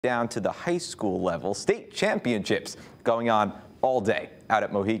down to the high school level. State championships going on all day out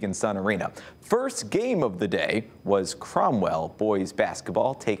at Mohegan Sun Arena. First game of the day was Cromwell boys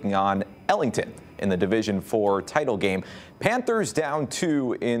basketball taking on Ellington in the Division IV title game. Panthers down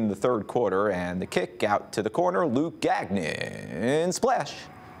 2 in the third quarter, and the kick out to the corner. Luke Gagnon splash.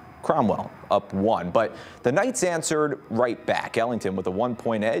 Cromwell up 1, but the Knights answered right back. Ellington with a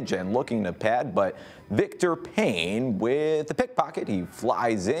 1-point edge and looking to pad, but Victor Payne with the pickpocket. He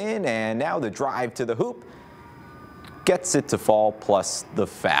flies in, and now the drive to the hoop gets it to fall plus the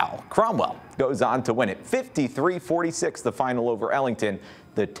foul. Cromwell goes on to win it 53-46, the final over Ellington,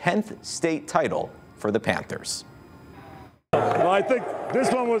 the 10th state title for the Panthers. Well, I think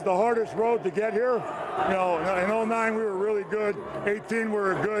this one was the hardest road to get here. You know, in 09 we were really good, 18 we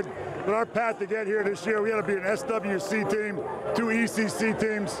were good, but our path to get here this year, we had to be an SWC team, 2 ECC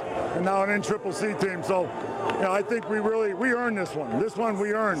teams, and now an NCCC team. So, you know, I think we earned this one. This one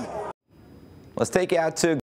we earned. Let's take you out to